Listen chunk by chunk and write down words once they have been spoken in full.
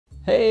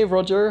Hey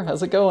Roger,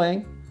 how's it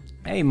going?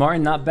 Hey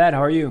Martin, not bad.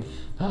 How are you?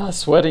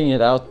 Sweating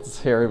it out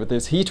here with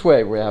this heat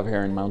wave we have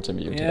here in Mountain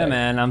View today. Yeah,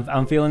 man,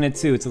 I'm feeling it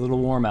too. It's a little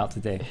warm out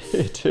today.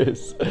 It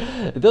is.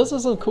 Those are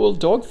some cool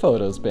dog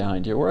photos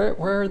behind you.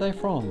 Where are they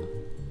from?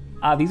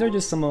 These are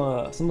just some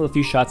of the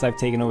few shots I've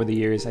taken over the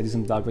years. I do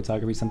some dog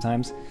photography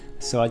sometimes,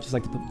 so I just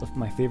like to put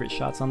my favorite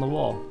shots on the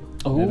wall.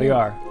 Oh, there they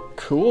are.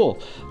 Cool.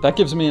 That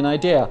gives me an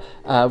idea.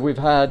 We've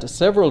had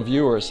several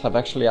viewers have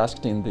actually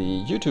asked in the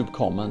YouTube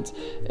comments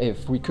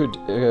if we could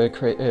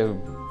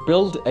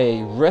build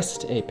a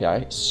REST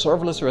API,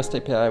 serverless REST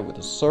API with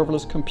a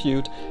serverless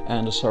compute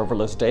and a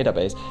serverless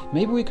database.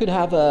 Maybe we could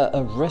have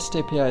a REST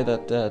API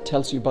that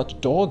tells you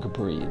about dog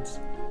breeds.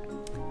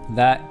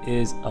 That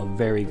is a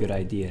very good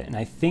idea, and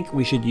I think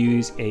we should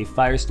use a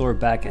Firestore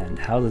backend.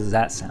 How does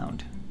that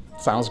sound?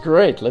 Sounds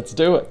great. Let's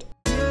do it.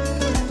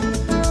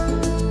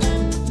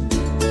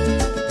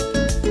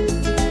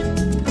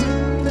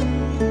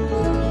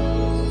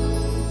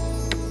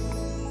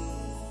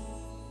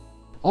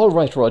 All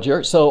right,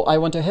 Roger. So I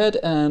went ahead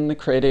and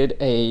created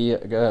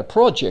a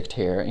project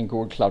here in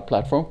Google Cloud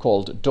Platform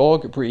called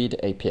Dog Breed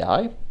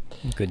API.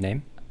 Good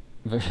name.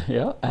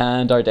 Yeah,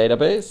 and our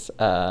database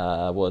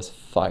was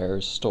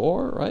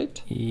Firestore,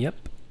 right? Yep.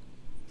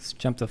 Let's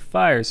jump to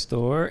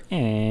Firestore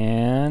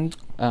and...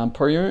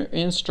 per your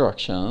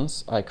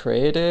instructions, I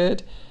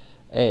created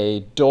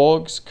a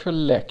dogs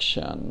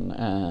collection.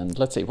 And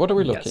let's see, what are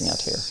we looking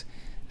at here?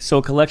 So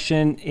a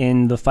collection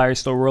in the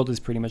Firestore world is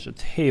pretty much a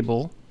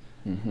table.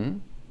 Mm-hmm.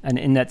 And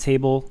in that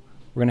table,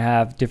 we're going to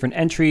have different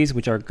entries,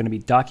 which are going to be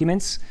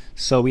documents.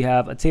 So we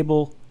have a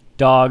table,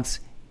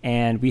 dogs,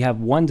 and we have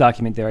one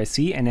document there I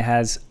see, and it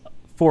has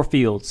 4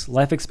 fields: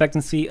 life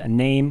expectancy, a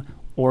name,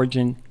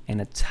 origin,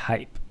 and a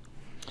type.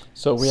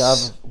 So we have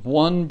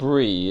one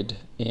breed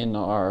in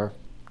our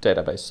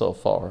database so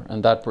far,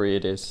 and that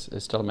breed is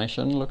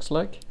Dalmatian, looks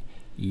like?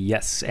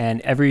 Yes,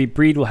 and every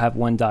breed will have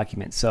one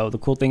document. So the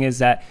cool thing is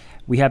that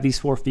we have these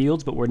 4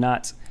 fields, but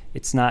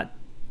it's not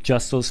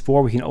just those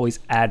 4. We can always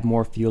add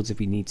more fields if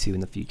we need to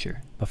in the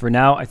future. But for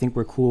now, I think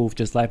we're cool with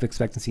just life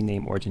expectancy,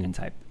 name, origin, and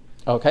type.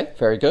 Okay,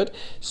 very good.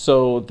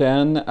 So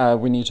then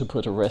we need to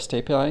put a REST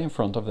API in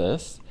front of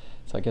this.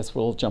 So I guess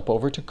we'll jump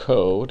over to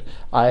code.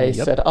 I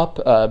set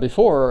up,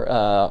 before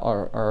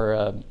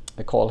our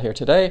call here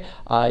today,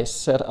 I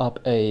set up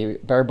a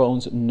bare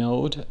bones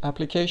Node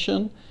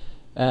application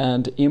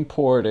and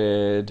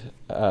imported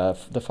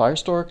the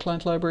Firestore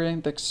client library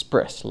and the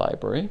Express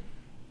library.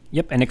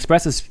 Yep, and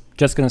Express is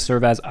just going to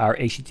serve as our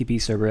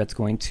HTTP server that's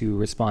going to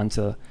respond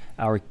to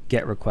our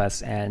GET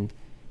requests and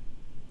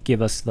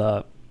give us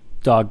the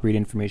dog breed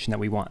information that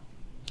we want.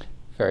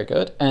 Very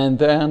good. And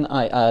then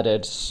I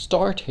added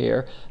start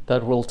here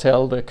that will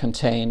tell the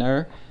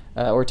container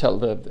or tell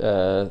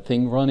the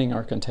thing running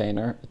our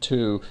container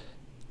to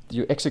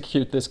you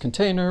execute this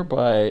container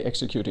by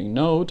executing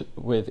node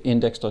with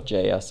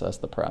index.js as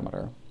the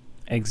parameter.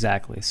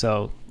 Exactly.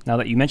 So now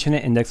that you mention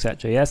it,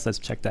 index.js, let's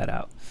check that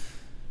out.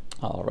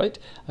 All right.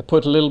 I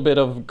put a little bit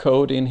of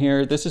code in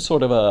here. This is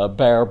sort of a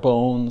bare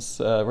bones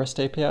REST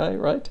API,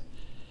 right?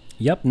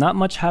 Yep, not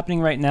much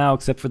happening right now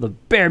except for the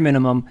bare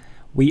minimum.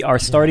 We are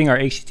starting our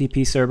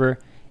HTTP server,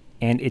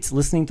 and it's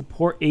listening to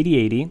port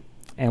 8080,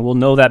 and we'll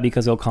know that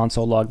because it'll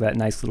console log that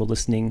nice little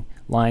listening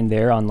line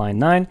there on line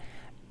 9.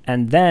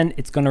 And then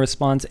it's going to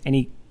respond to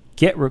any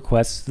GET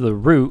requests to the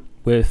root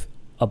with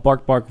a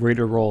bark bark ready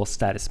to roll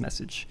status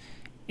message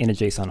in a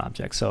JSON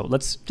object. So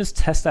let's just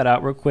test that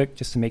out real quick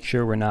just to make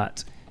sure we're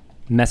not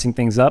messing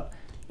things up.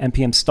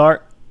 npm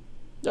start.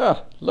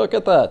 Yeah, look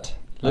at that.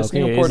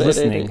 Listening to port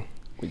 8080.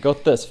 We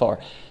got this far.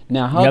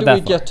 Now, how do we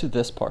get to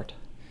this part?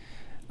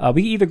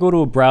 We either go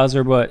to a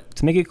browser, but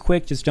to make it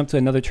quick, just jump to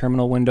another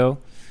terminal window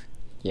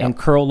and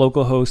curl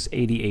localhost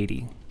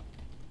 8080.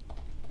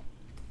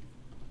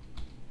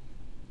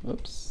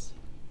 Oops.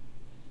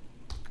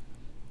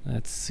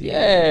 Let's see.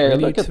 Yay,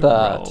 look at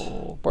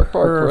that. Bark,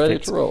 bark, ready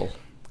to roll.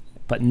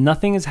 But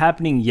nothing is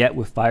happening yet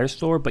with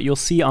Firestore, but you'll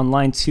see on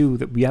line 2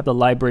 that we have the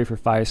library for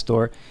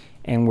Firestore,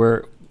 and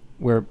we're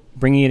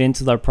bringing it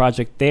into our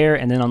project there.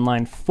 And then on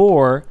line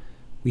 4,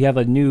 we have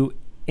a new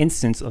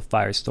instance of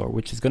Firestore,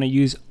 which is going to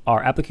use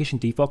our application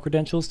default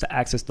credentials to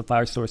access the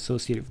Firestore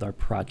associated with our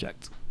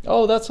project.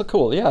 Oh, that's so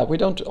cool. Yeah, we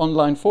don't, on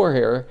line 4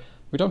 here,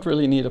 we don't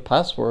really need a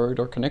password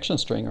or connection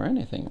string or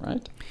anything,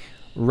 right?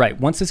 Right.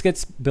 Once this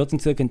gets built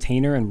into a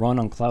container and run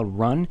on Cloud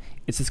Run,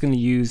 it's just going to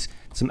use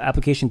some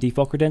application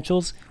default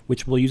credentials,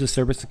 which will use a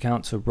service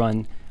account to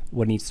run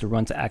what it needs to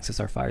run to access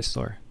our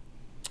Firestore.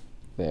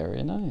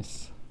 Very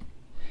nice.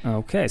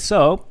 Okay,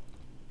 so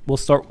we'll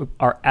start with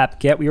our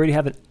app.get. We already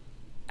have an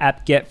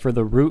app.get for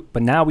the root,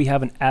 but now we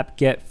have an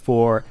app.get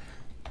for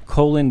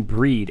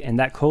 :breed, and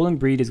that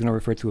 :breed is going to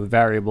refer to a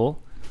variable,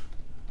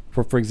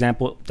 for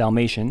example,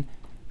 Dalmatian,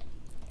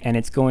 and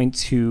it's going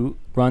to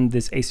run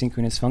this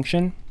asynchronous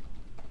function.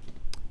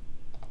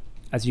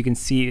 As you can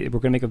see, we're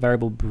going to make a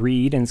variable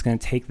breed, and it's going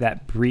to take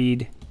that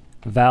breed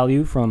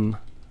value from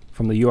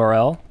the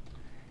URL,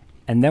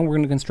 and then we're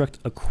going to construct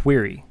a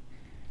query.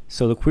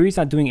 So the query is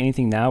not doing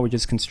anything now, we're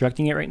just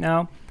constructing it right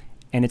now,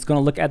 and it's going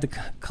to look at the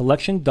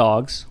collection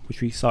dogs,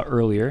 which we saw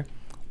earlier,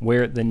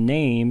 where the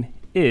name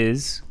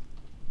is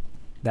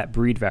that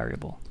breed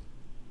variable.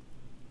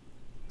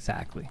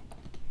 Exactly.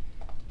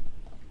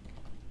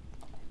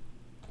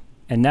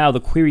 And now the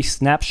query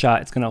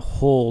snapshot, it's going to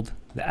hold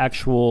the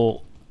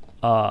actual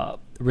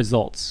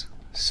results.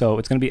 So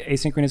it's going to be an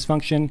asynchronous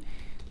function,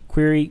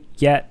 query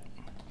get,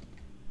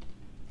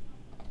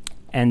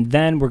 and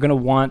then we're going to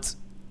want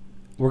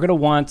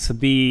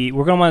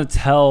to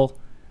tell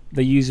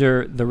the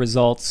user the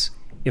results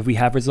if we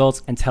have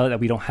results, and tell it that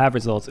we don't have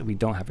results if we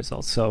don't have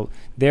results. So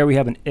there we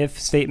have an if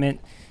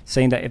statement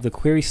saying that if the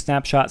query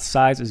snapshot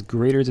size is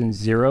greater than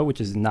 0,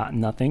 which is not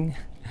nothing,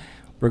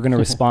 we're going to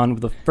respond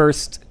with the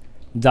first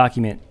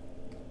document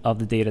of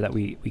the data that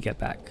we get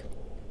back.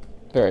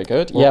 Very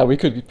good. Well, yeah, we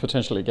could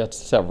potentially get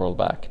several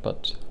back,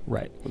 but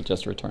right, we'll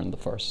just return the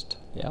first.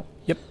 Yeah.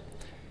 Yep.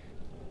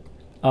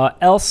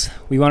 Else,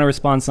 we want to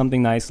respond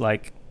something nice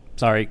like,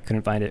 sorry,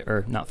 couldn't find it,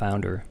 or not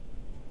found, or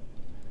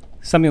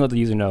something to let the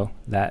user know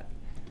that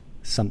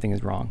something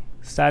is wrong.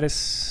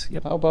 Status,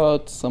 yep. How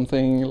about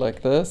something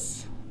like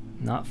this?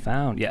 Not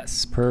found.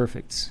 Yes,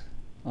 perfect.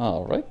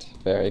 All right,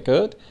 very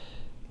good.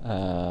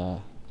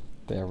 There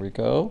we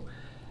go.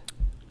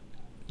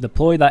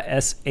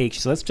 Deploy.sh.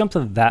 So let's jump to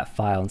that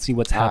file and see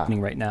what's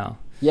happening right now.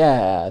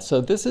 Yeah,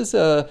 so this is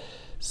a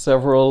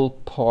several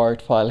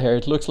part file here.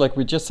 It looks like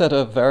we just set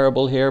a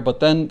variable here, but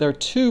then there are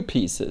two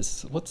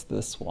pieces. What's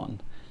this one?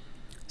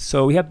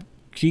 So we have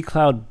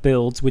gcloud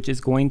builds, which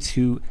is going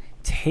to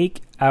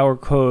take our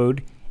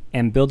code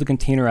and build a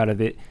container out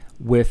of it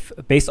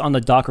based on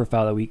the Docker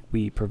file that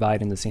we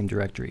provide in the same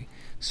directory.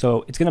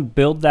 So it's going to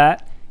build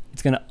that.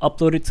 It's going to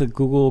upload it to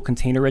Google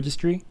Container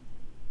Registry.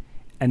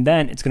 And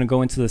then it's going to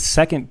go into the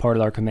second part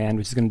of our command,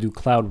 which is going to do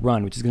cloud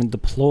run, which is going to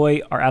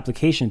deploy our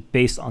application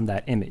based on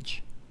that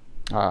image.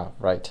 Ah,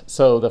 right.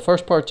 So the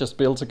first part just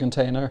builds a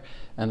container,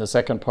 and the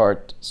second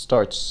part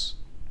starts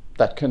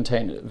that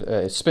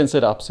container, spins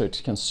it up so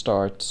it can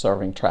start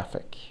serving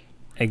traffic.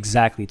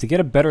 Exactly. To get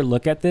a better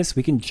look at this,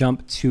 we can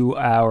jump to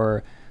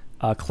our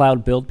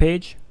cloud build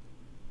page.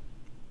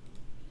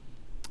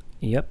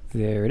 Yep,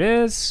 there it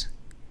is.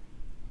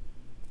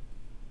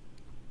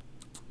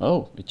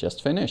 Oh, it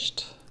just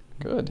finished.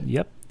 Good.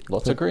 Yep.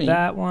 Lots click of green.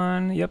 That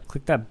one. Yep.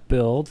 Click that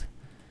build.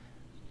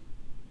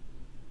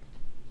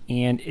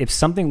 And if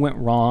something went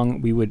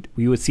wrong, we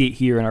would see it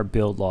here in our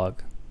build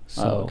log.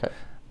 So okay.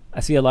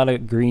 I see a lot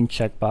of green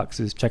check marks.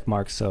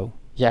 So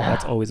yeah,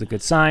 that's always a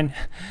good sign.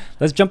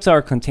 Let's jump to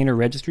our container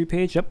registry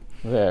page. Yep.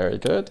 Very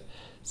good.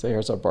 So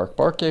here's our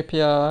Bark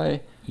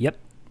API. Yep.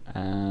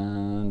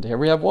 And here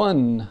we have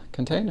one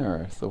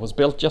container that was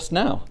built just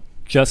now.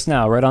 Just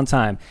now, right on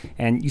time.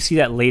 And you see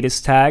that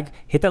latest tag,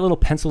 hit that little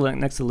pencil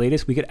next to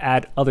latest, we could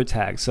add other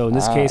tags. So in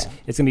this case,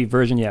 it's gonna be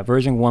version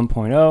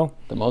 1.0.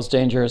 The most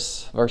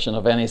dangerous version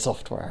of any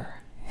software.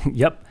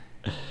 Yep.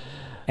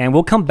 And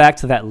we'll come back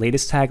to that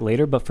latest tag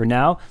later, but for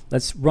now,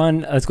 let's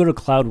go to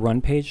Cloud Run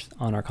page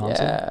on our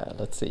console. Yeah,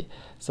 let's see.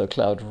 So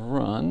Cloud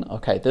Run,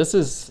 okay,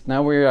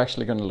 now we're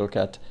actually gonna look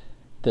at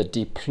the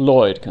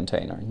deployed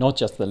container, not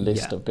just the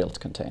list of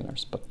built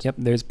containers. But yep,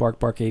 there's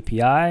Bark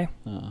API.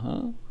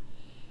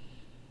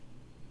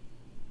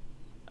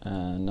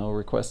 No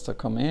requests have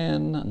come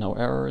in, no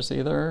errors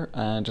either,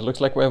 and it looks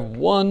like we have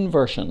one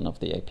version of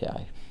the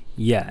API.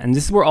 Yeah, and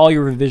this is where all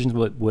your revisions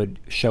would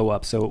show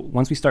up. So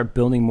once we start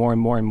building more and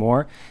more and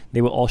more,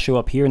 they will all show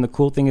up here. And the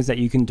cool thing is that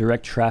you can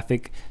direct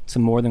traffic to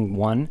more than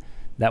one.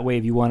 That way,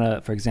 if you want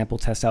to, for example,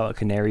 test out a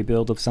canary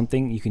build of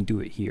something, you can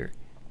do it here.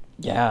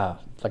 Yeah,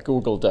 like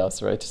Google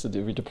does, right? So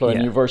we deploy a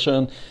new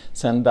version,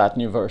 send that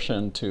new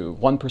version to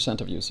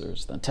 1% of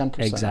users, then 10%.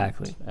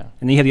 Exactly. Yeah.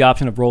 And then you have the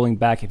option of rolling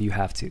back if you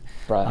have to.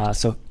 Right.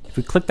 So if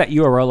we click that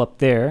URL up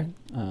there,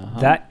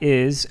 that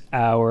is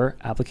our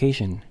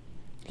application.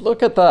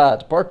 Look at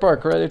that.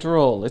 Bark, ready to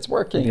roll. It's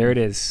working. There it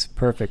is.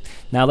 Perfect.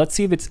 Now let's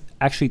see if it's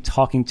actually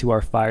talking to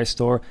our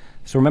Firestore.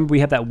 So remember we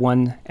have that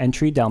one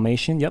entry,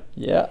 Dalmatian. Yep.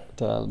 Yeah,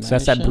 Dalmatian. So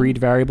that's that breed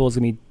variable is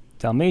going to be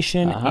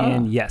Dalmatian,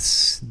 and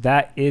yes,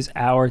 that is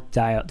our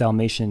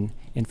Dalmatian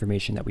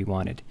information that we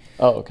wanted.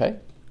 Oh, okay.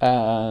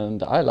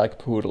 And I like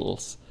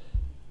poodles.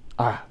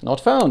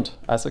 Not found,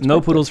 as expected. No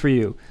poodles for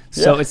you.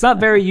 So it's not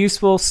very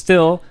useful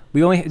still.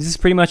 This is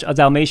pretty much a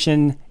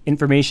Dalmatian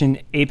information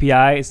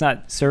API. It's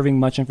not serving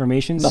much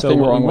information. Nothing so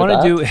what wrong we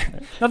want to with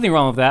do, nothing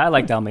wrong with that. I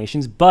like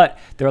Dalmatians, but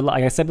there are,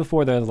 like I said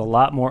before, there's a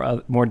lot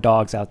more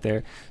dogs out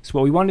there. So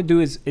what we want to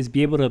do is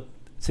be able to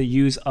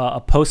use a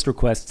post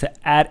request to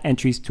add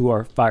entries to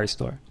our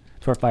Firestore,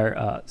 to our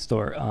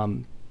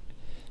Firestore.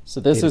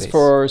 So this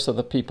database. is so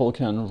that people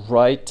can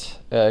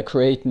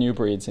create new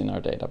breeds in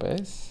our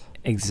database.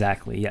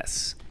 Exactly,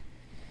 yes.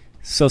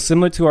 So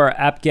similar to our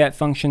app.get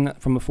function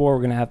from before, we're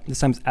going to have this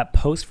time it's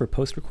app.post for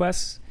post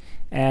requests.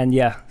 And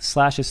yeah,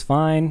 / is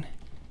fine.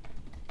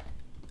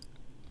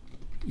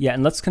 Yeah,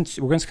 and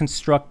we're going to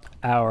construct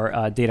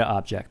our data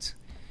object.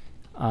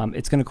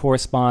 It's going to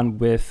correspond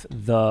with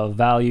the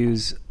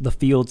values, the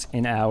fields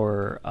in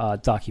our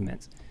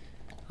document.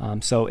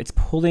 So it's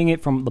pulling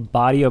it from the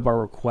body of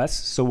our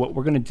request. So what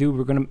we're going to do,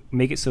 we're going to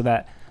make it so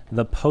that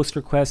the post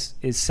request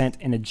is sent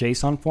in a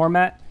JSON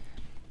format,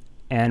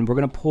 and we're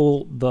going to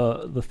pull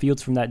the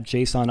fields from that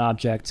JSON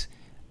object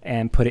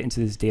and put it into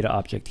this data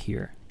object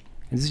here.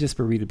 And this is just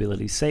for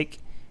readability's sake.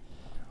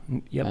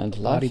 Yep. And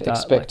life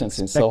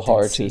expectancy is so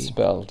hard to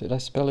spell. Did I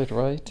spell it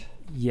right?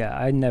 Yeah,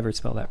 I never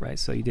spell that right,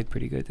 so you did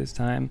pretty good this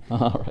time.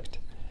 All right.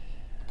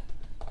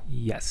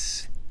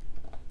 Yes.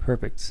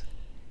 Perfect.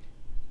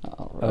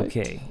 All right.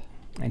 Okay.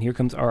 And here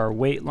comes our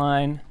wait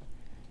line.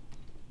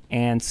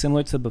 And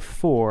similar to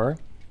before,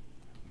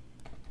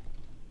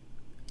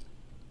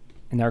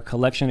 and our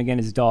collection again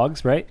is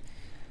dogs, right?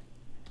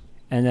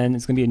 And then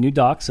it's going to be a new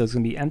doc, so it's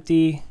going to be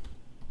empty,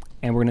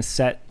 and we're going to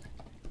set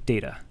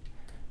data.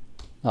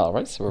 All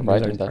right, so we're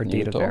writing that our new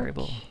data doc.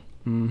 variable.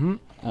 Mm-hmm.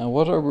 And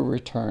what are we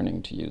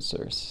returning to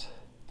users?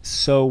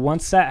 So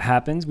once that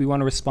happens, we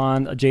want to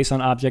respond a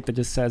JSON object that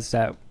just says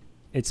that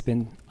it's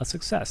been a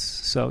success.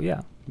 So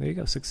yeah, there you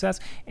go, success.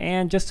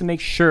 And just to make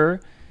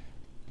sure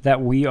that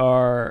we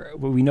know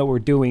what we're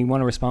doing, we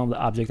want to respond with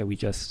the object that we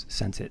just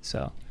sent it.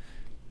 So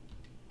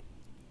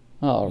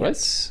all right.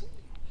 Yes.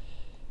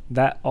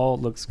 That all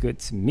looks good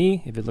to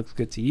me. If it looks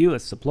good to you,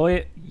 let's deploy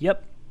it.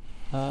 Yep.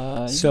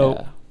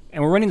 Yeah.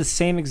 And we're running the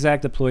same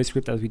exact deploy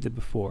script as we did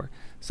before.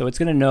 So it's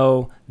going to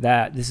know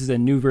that this is a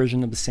new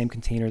version of the same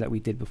container that we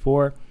did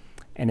before,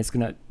 and it's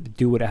going to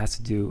do what it has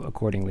to do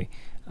accordingly.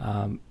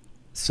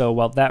 So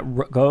while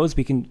that goes,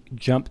 we can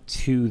jump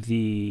to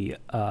the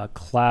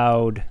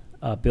Cloud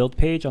build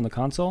page on the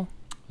console.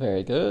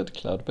 Very good.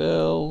 Cloud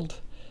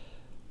build.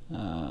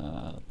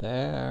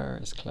 There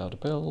is Cloud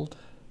build.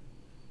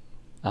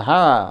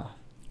 Aha!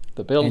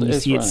 The build is running. And you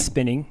see it's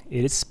spinning.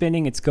 It is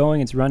spinning. It's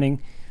going. It's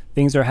running.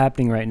 Things are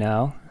happening right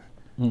now.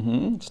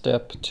 Mm-hmm.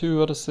 Step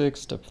 2 out of 6,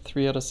 step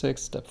 3 out of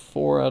 6, step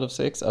 4 out of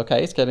 6.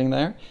 Okay, it's getting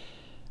there.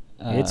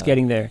 It's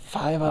getting there.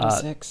 5 out of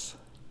 6.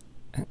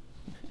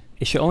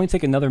 It should only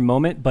take another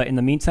moment, but in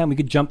the meantime, we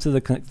could jump to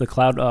the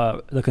Cloud,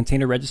 the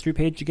container registry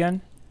page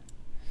again.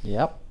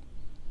 Yep.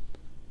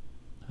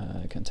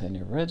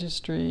 Container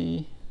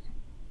registry.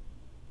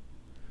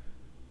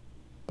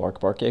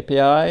 Bark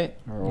API,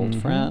 our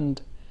old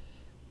friend.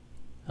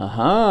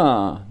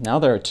 Aha, now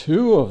there are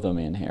 2 of them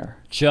in here.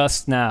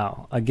 Just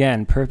now.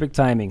 Again, perfect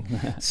timing.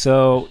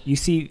 So you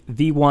see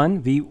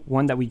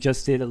V1 that we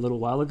just did a little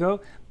while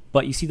ago,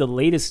 but you see the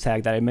latest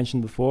tag that I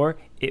mentioned before,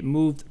 it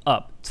moved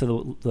up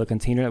to the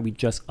container that we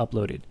just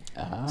uploaded.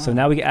 So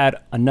now we can add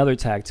another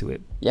tag to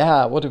it.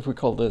 Yeah, what if we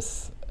call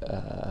this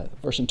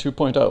version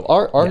 2.0?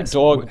 Our Yes,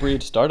 dog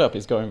breed startup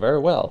is going very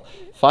well.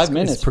 5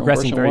 minutes it's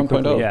progressing from version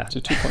very 1.0 quickly, yeah.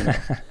 to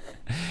 2.0.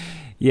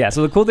 Yeah,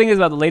 so the cool thing is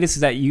about the latest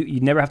is that you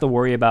never have to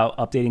worry about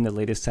updating the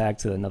latest tag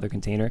to another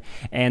container.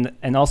 And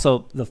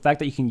also the fact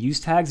that you can use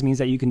tags means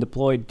that you can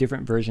deploy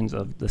different versions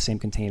of the same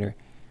container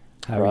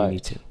however you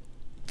need to.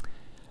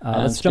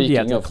 Let's jump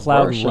to the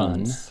Cloud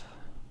Run.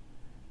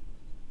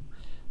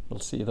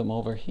 We'll see them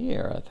over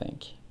here, I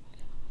think.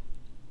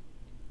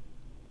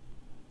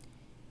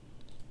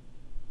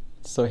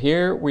 So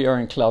here we are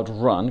in Cloud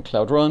Run.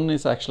 Cloud Run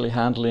is actually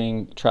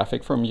handling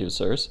traffic from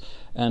users.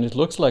 And it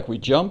looks like we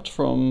jumped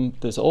from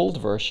this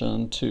old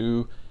version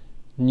to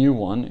new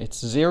one.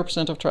 It's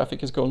 0% of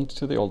traffic is going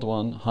to the old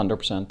one,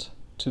 100%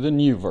 to the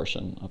new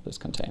version of this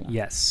container.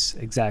 Yes,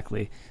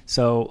 exactly.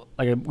 So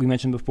like we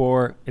mentioned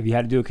before, if you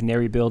had to do a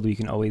canary build, you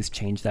can always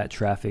change that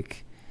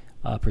traffic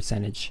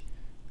percentage.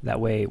 That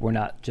way we're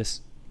not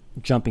just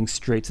jumping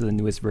straight to the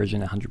newest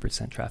version,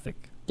 100%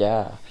 traffic.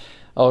 Yeah.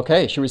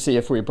 Okay, should we see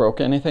if we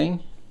broke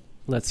anything?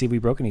 Let's see if we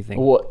broke anything.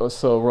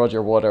 So,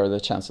 Roger, what are the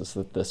chances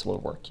that this will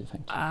work, you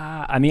think?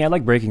 I mean, I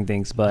like breaking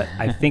things, but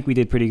I think we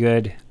did pretty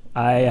good.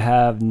 I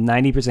have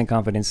 90%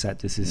 confidence that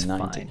this is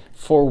fine.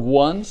 For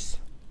once,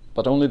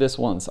 but only this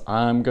once,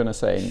 I'm going to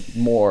say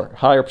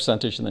higher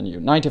percentage than you,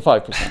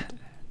 95%.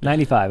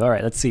 95, all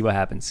right, let's see what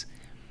happens.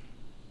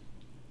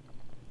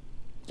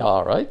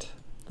 All right.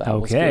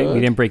 Okay, we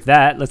didn't break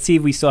that. Let's see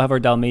if we still have our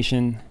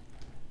Dalmatian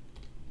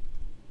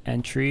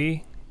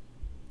entry.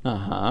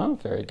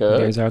 Very good.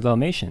 There's our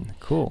Dalmatian.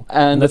 Cool.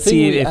 And let's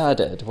see we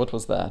added, what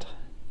was that?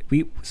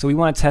 So we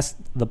want to test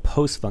the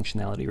post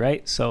functionality,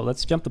 right? So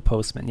let's jump to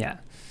Postman, yeah.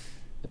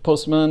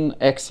 Postman,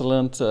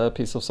 excellent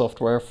piece of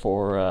software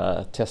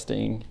for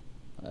testing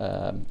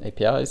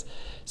APIs.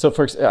 So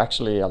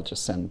actually, I'll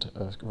just send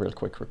a real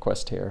quick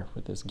request here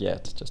with this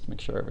get, just to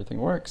make sure everything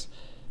works.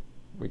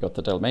 We got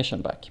the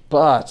Dalmatian back,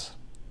 but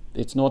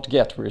it's not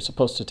get we're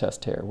supposed to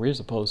test here. We're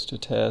supposed to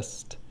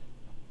test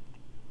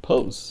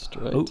post,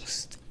 right?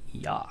 Post,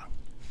 yeah.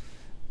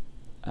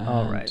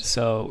 All right,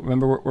 so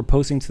remember we're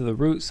posting to the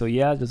root, so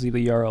yeah, just leave a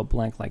URL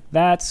blank like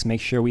that.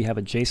 Make sure we have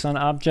a JSON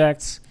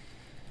object.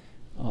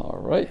 All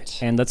right.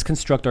 And let's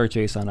construct our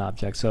JSON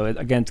object. So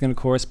again, it's going to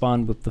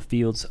correspond with the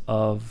fields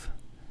of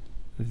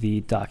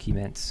the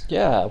document.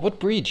 Yeah, what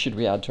breed should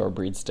we add to our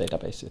breeds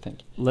database, you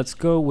think? Let's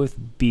go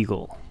with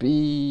Beagle.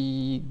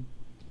 Beagle,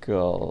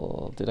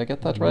 did I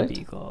get that right?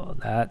 Beagle,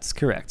 that's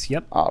correct,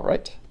 yep. All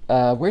right.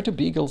 Where do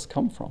beagles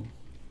come from?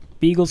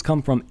 Beagles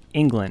come from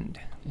England.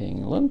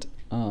 England,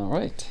 all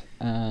right.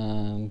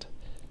 And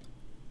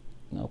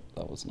Nope,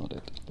 that was not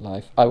it.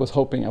 Life. I was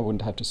hoping I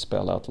wouldn't have to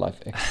spell out life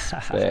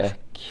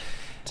expect.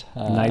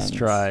 Nice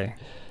try.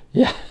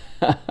 Yeah.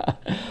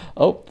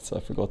 Oh, so I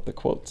forgot the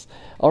quotes.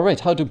 All right,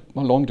 how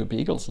long do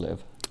beagles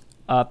live?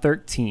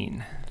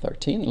 13.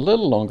 13, a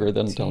little longer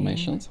than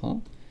Dalmatians, huh?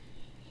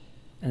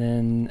 And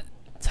then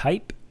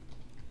type.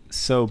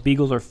 So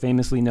beagles are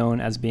famously known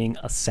as being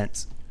a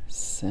scent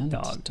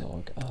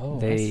dog. Oh,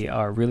 they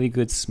are really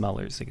good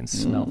smellers. They can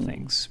smell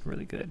things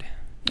really good.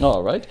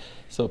 All right.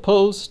 So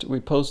post, we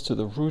post to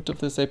the root of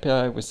this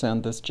API. We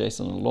send this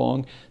JSON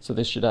along. So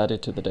this should add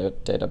it to the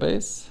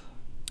database.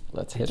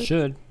 Let's hit it. It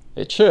should.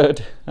 It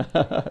should.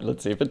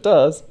 Let's see if it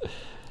does.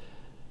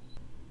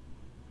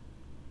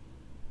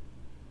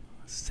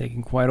 It's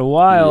taking quite a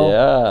while.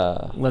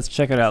 Yeah. Let's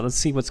check it out. Let's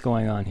see what's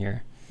going on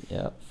here.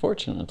 Yeah.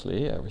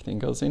 Fortunately, everything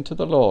goes into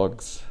the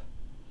logs.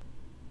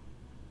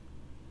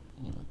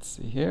 Let's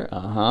see here.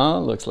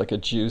 Looks like a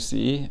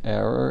juicy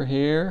error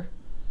here.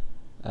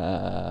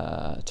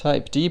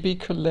 Type db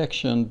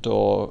collection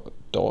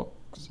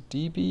docs.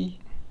 db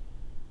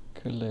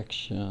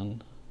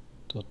collection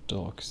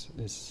docs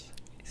is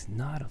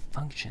not a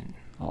function.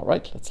 All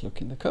right, let's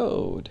look in the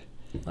code.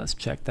 Let's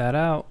check that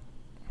out.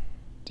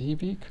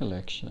 db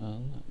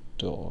collection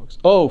dogs.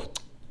 Oh,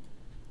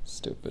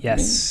 stupid. Yes,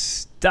 me.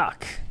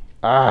 stuck.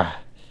 All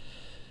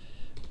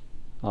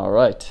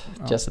right,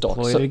 I'll just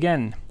deploy it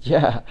again.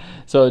 Yeah.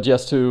 So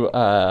just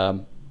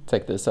to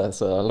take this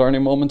as a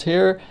learning moment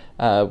here,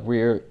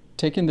 we're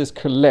taking this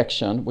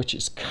collection, which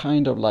is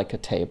kind of like a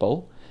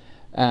table,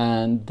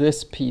 and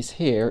this piece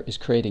here is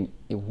creating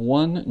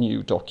one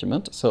new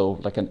document, so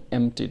like an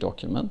empty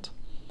document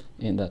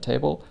in that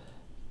table,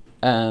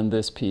 and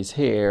this piece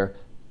here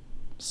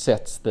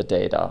sets the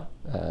data,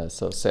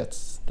 so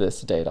sets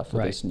this data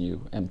for this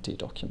new empty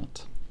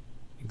document.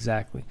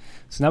 Exactly.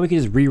 So now we can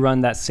just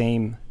rerun that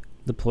same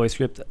deploy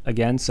script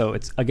again. So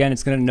it's going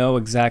to know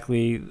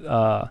exactly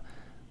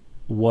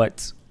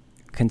what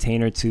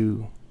container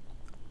to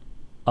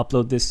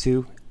upload this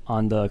to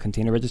on the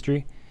container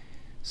registry.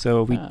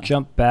 So we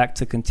jump back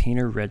to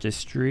container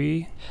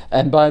registry.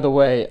 And by the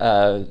way,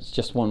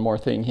 just one more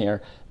thing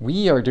here.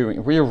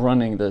 We're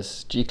running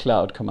this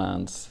gcloud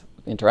commands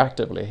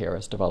interactively here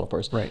as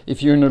developers. Right.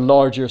 If you're in a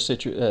larger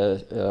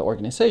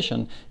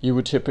organization, you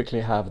would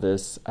typically have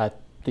this at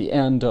the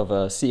end of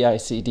a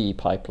CI/CD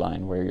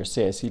pipeline where your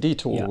CI/CD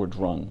tool would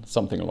run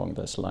something along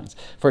those lines.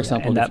 For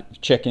example, if you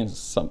check in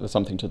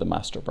something to the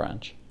master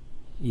branch.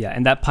 Yeah,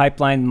 and that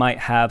pipeline might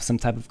have some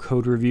type of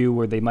code review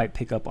where they might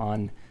pick up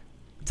on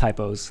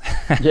typos.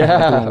 Yeah,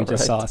 like the one we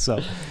just saw.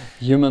 So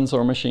humans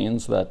or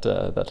machines that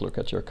look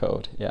at your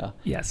code. Yeah.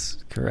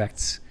 Yes,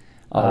 correct.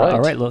 All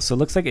right. So it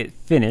looks like it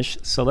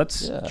finished. So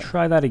let's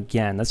try that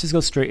again. Let's just go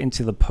straight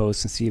into the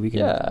post and see if we can.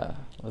 Yeah,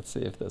 let's see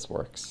if this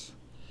works.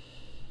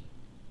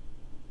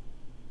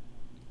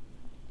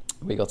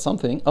 We got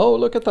something. Oh,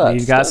 look at that.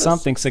 We got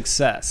something.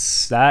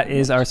 Success. That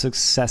is our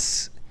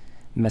success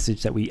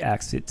message that we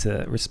asked it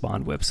to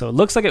respond with. So it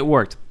looks like it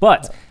worked,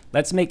 but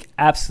let's make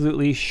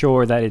absolutely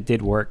sure that it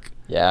did work.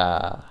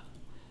 Yeah.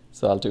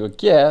 So I'll do a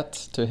get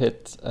to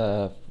hit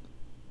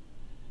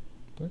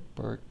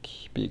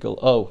beagle.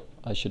 Oh,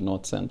 I should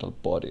not send a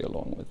body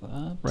along with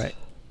that. Right.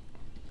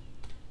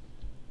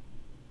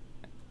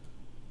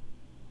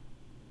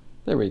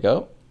 There we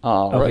go.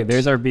 Okay,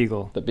 there's our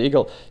beagle. The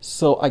beagle.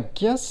 So I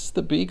guess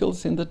the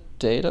beagle's in the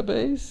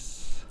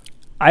database?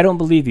 I don't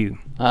believe you.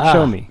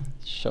 Show me.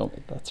 Show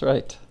me. That's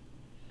right.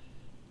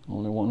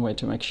 Only one way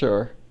to make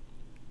sure.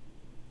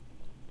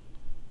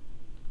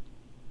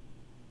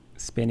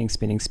 Spinning,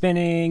 spinning,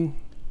 spinning.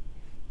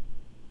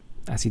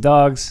 I see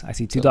dogs. I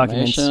see two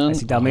documents. I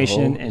see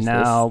Dalmatian. And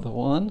now the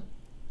one?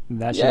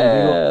 That should be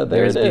beagle.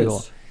 There's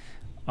beagle.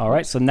 All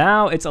right. So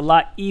now it's a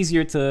lot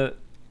easier to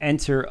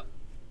enter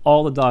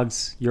all the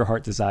dogs your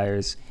heart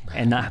desires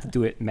and not have to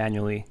do it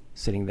manually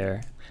sitting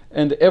there.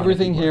 And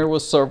everything here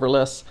was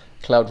serverless.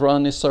 Cloud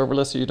Run is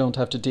serverless, so you don't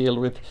have to deal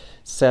with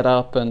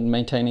setup and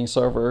maintaining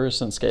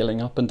servers and scaling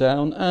up and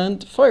down.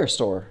 And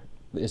Firestore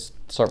is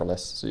serverless,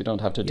 so you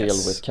don't have to deal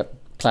with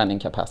planning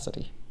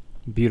capacity.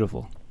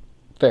 Beautiful.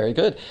 Very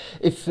good.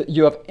 If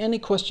you have any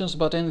questions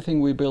about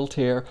anything we built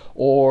here,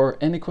 or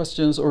any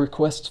questions or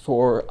requests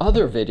for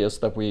other videos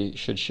that we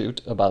should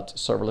shoot about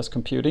serverless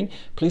computing,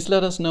 please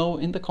let us know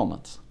in the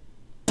comments.